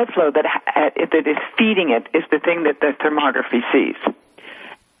the blood flow that is feeding it is the thing that the thermography sees.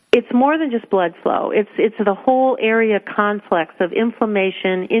 it's more than just blood flow. It's the whole area complex of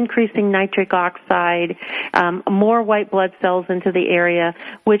inflammation, increasing nitric oxide, more white blood cells into the area,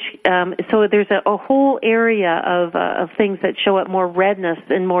 which so there's a whole area of things that show up more redness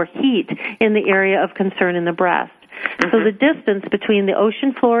and more heat in the area of concern in the breast. So the distance between the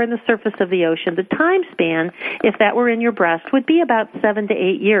ocean floor and the surface of the ocean, the time span, if that were in your breast, would be about 7 to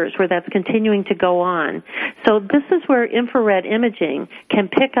 8 years where that's continuing to go on. So this is where infrared imaging can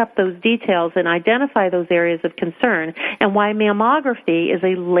pick up those details and identify those areas of concern, and why mammography is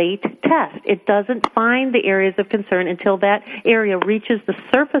a late test. It doesn't find the areas of concern until that area reaches the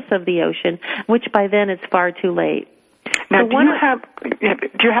surface of the ocean, which by then it's far too late. Now, do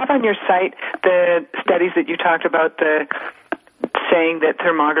you have on your site the studies that you talked about, saying that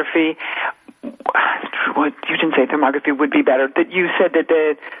thermography? Well, you didn't say thermography would be better. That you said that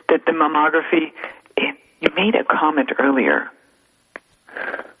the mammography. You made a comment earlier.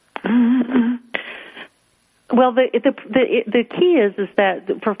 Mm-hmm. Well, the key is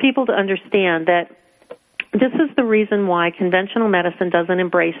that for people to understand that this is the reason why conventional medicine doesn't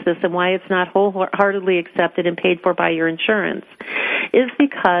embrace this and why it's not wholeheartedly accepted and paid for by your insurance, is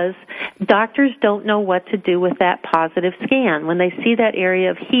because doctors don't know what to do with that positive scan. When they see that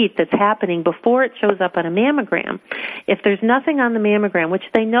area of heat that's happening before it shows up on a mammogram, if there's nothing on the mammogram, which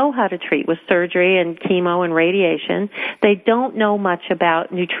they know how to treat with surgery and chemo and radiation, they don't know much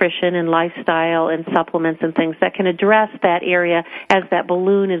about nutrition and lifestyle and supplements and things that can address that area as that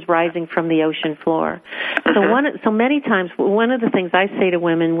balloon is rising from the ocean floor. So many times, one of the things I say to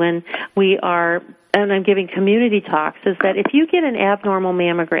women when we are, and I'm giving community talks, is that if you get an abnormal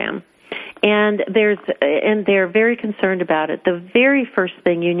mammogram and they're very concerned about it, the very first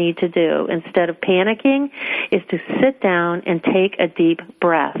thing you need to do, instead of panicking, is to sit down and take a deep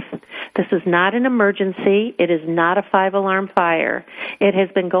breath. This is not an emergency. It is not a 5-alarm fire. It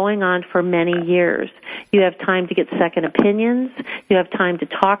has been going on for many years. You have time to get second opinions. You have time to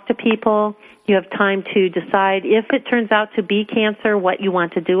talk to people. You have time to decide if it turns out to be cancer, what you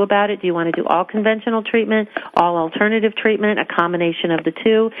want to do about it. Do you want to do all conventional treatment, all alternative treatment, a combination of the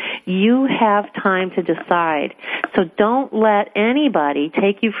two? You have time to decide. So don't let anybody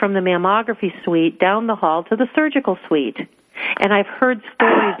take you from the mammography suite down the hall to the surgical suite. And I've heard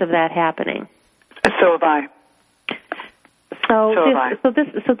stories of that happening. So have I. So this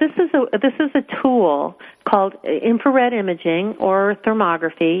is a tool called infrared imaging or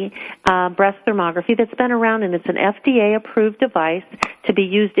thermography, breast thermography, that's been around, and it's an FDA-approved device to be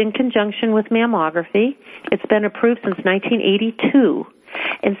used in conjunction with mammography. It's been approved since 1982.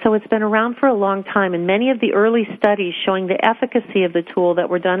 And so it's been around for a long time, and many of the early studies showing the efficacy of the tool that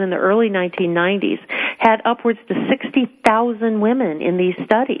were done in the early 1990s had upwards to 60,000 women in these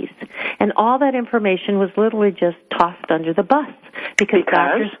studies. And all that information was literally just tossed under the bus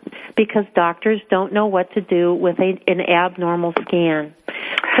because doctors don't know what to do with an abnormal scan.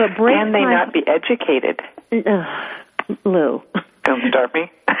 So it breaks Can they not be educated? Lou. Don't start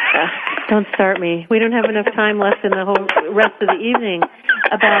me. Don't start me. We don't have enough time left in the whole rest of the evening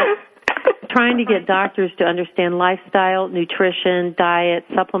about trying to get doctors to understand lifestyle, nutrition, diet,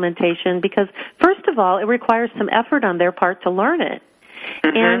 supplementation, because first of all, it requires some effort on their part to learn it.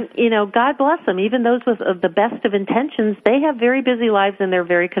 Mm-hmm. And, God bless them. Even those with the best of intentions, they have very busy lives in their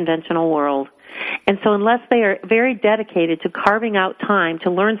very conventional world. And so unless they are very dedicated to carving out time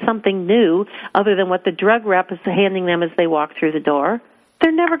to learn something new other than what the drug rep is handing them as they walk through the door,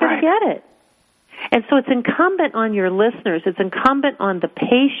 they're never going to get it. And so it's incumbent on your listeners, it's incumbent on the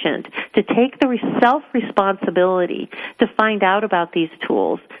patient to take the self-responsibility to find out about these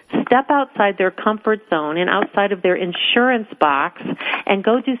tools, step outside their comfort zone and outside of their insurance box, and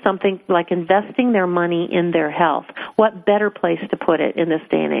go do something like investing their money in their health. What better place to put it in this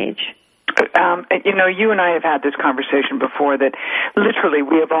day and age? You and I have had this conversation before that literally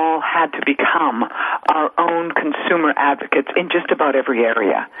we have all had to become our own consumer advocates in just about every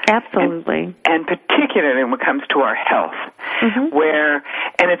area. Absolutely. And particularly when it comes to our health, mm-hmm.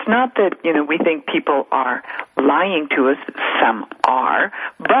 And it's not that, we think people are lying to us, some are,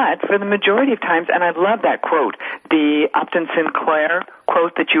 but for the majority of times, and I love that quote, the Upton Sinclair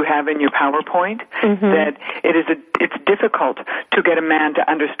quote that you have in your PowerPoint, mm-hmm. that it's difficult to get a man to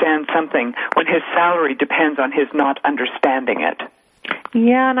understand something when his salary depends on his not understanding it.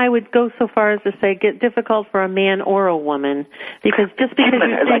 Yeah, and I would go so far as to say get difficult for a man or a woman, because just because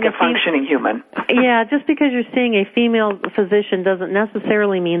you're seeing a functioning human. Yeah, just because you're seeing a female physician doesn't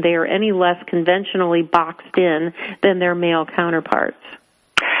necessarily mean they are any less conventionally boxed in than their male counterparts.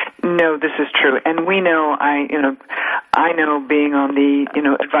 No, this is true, and we know. I know, being on the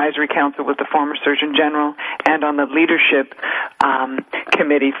advisory council with the former Surgeon General and on the leadership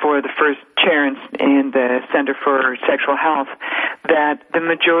committee for the first chair in the Center for Sexual Health, that the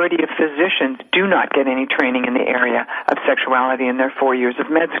majority of physicians do not get any training in the area of sexuality in their 4 years of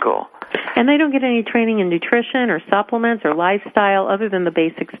med school. And they don't get any training in nutrition or supplements or lifestyle other than the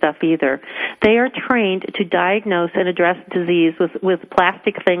basic stuff either. They are trained to diagnose and address disease with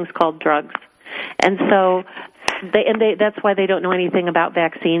plastic things called drugs. And so that's why they don't know anything about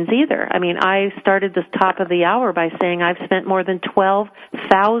vaccines either. I mean, I started this top of the hour by saying I've spent more than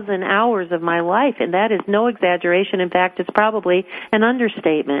 12,000 hours of my life, and that is no exaggeration. In fact, it's probably an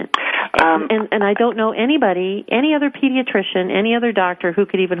understatement. And I don't know anybody, any other pediatrician, any other doctor who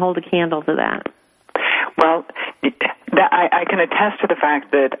could even hold a candle to that. Well, I can attest to the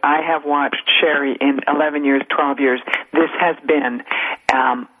fact that I have watched Sherri in 11 years, 12 years. This has been,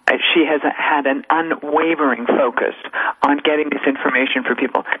 she has had an unwavering focus on getting this information for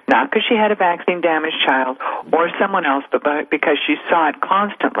people, not because she had a vaccine-damaged child or someone else, but because she saw it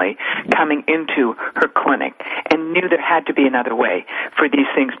constantly coming into her clinic and knew there had to be another way for these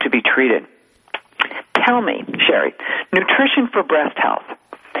things to be treated. Tell me, Sherri, nutrition for breast health.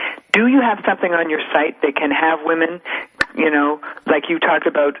 Do you have something on your site that can have women, like you talked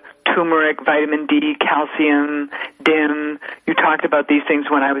about turmeric, vitamin D, calcium, DIM? You talked about these things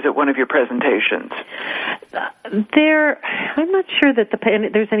when I was at one of your presentations. I'm not sure that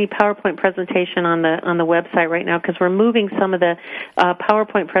there's any PowerPoint presentation on the website right now, because we're moving some of the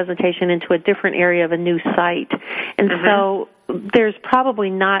PowerPoint presentation into a different area of a new site. And so there's probably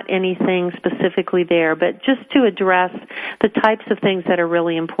not anything specifically there, but just to address the types of things that are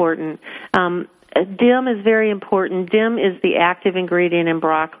really important. DIM is very important. DIM is the active ingredient in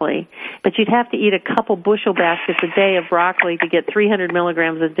broccoli, but you'd have to eat a couple bushel baskets a day of broccoli to get 300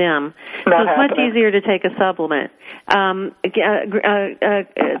 milligrams of DIM. So it's much easier to take a supplement.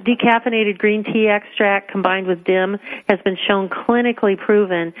 Decaffeinated green tea extract combined with DIM has been shown clinically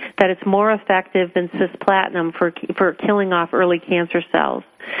proven that it's more effective than cisplatin for killing off early cancer cells.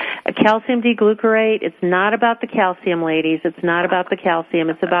 Calcium D-glucarate, it's not about the calcium, ladies. It's not about the calcium.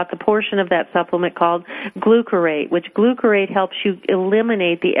 It's about the portion of that supplement called glucarate, which glucarate helps you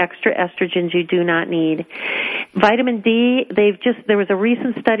eliminate the extra estrogens you do not need. Vitamin D, there was a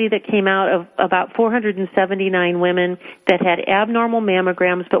recent study that came out of about 479 women that had abnormal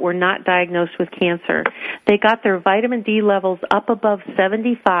mammograms but were not diagnosed with cancer. They got their vitamin D levels up above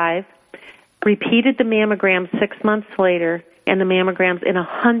 75, repeated the mammogram 6 months later, and the mammograms in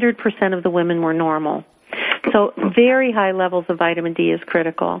 100% of the women were normal. So very high levels of vitamin D is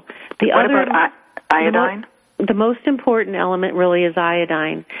critical. What about iodine? The most important element really is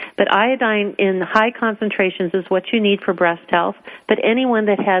iodine. But iodine in high concentrations is what you need for breast health. But anyone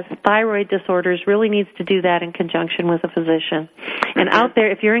that has thyroid disorders really needs to do that in conjunction with a physician. And out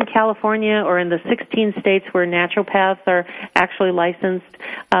there, if you're in California or in the 16 states where naturopaths are actually licensed,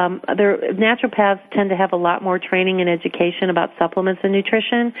 naturopaths tend to have a lot more training and education about supplements and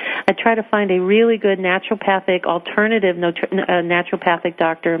nutrition. I try to find a really good naturopathic, alternative naturopathic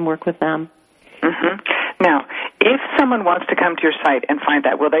doctor and work with them. Now, if someone wants to come to your site and find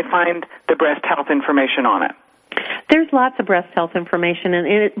that, will they find the breast health information on it? There's lots of breast health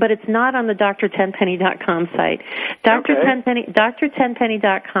information, but it's not on the drtenpenny.com site.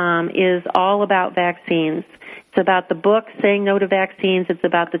 drtenpenny.com is all about vaccines. It's about the book, Saying No to Vaccines. It's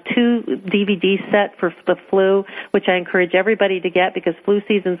about the 2 DVD set for the flu, which I encourage everybody to get because flu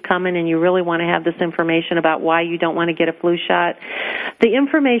season's coming and you really want to have this information about why you don't want to get a flu shot. The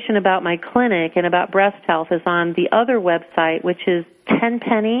information about my clinic and about breast health is on the other website, which is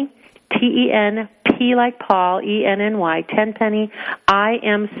Tenpenny, T-E-N-P like Paul, E-N-N-Y, Tenpenny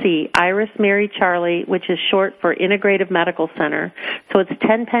IMC, Iris Mary Charlie, which is short for Integrative Medical Center. So it's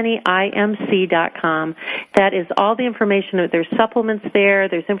tenpennyimc.com. That is all the information. There's supplements there.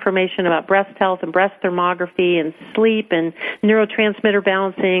 There's information about breast health and breast thermography and sleep and neurotransmitter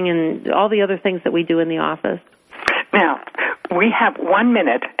balancing and all the other things that we do in the office. Now, we have 1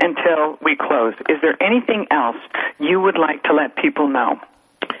 minute until we close. Is there anything else you would like to let people know?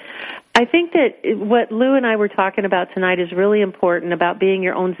 I think that what Lou and I were talking about tonight is really important about being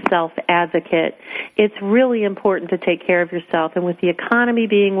your own self-advocate. It's really important to take care of yourself. And with the economy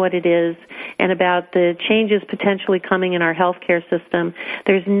being what it is and about the changes potentially coming in our healthcare system,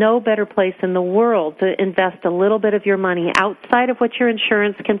 there's no better place in the world to invest a little bit of your money outside of what your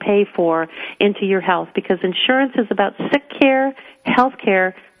insurance can pay for into your health, because insurance is about sick care. Health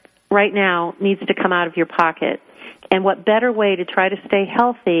care right now needs to come out of your pocket. And what better way to try to stay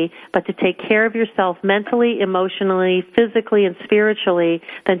healthy but to take care of yourself mentally, emotionally, physically, and spiritually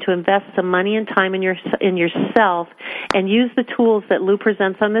than to invest some money and time in yourself and use the tools that Lou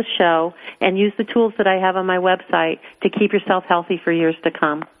presents on this show and use the tools that I have on my website to keep yourself healthy for years to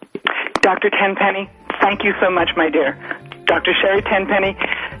come. Dr. Tenpenny, thank you so much, my dear. Dr. Sherri Tenpenny,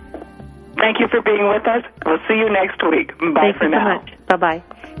 thank you for being with us. We'll see you next week. Bye for now. Thank you so much. Bye-bye.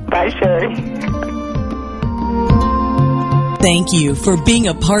 Bye, Sherri. Thank you for being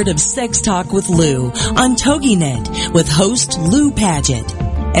a part of Sex Talk with Lou on TogiNet with host Lou Paget.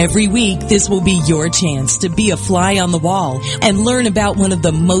 Every week, this will be your chance to be a fly on the wall and learn about one of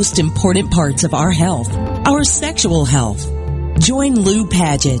the most important parts of our health, our sexual health. Join Lou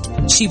Paget. She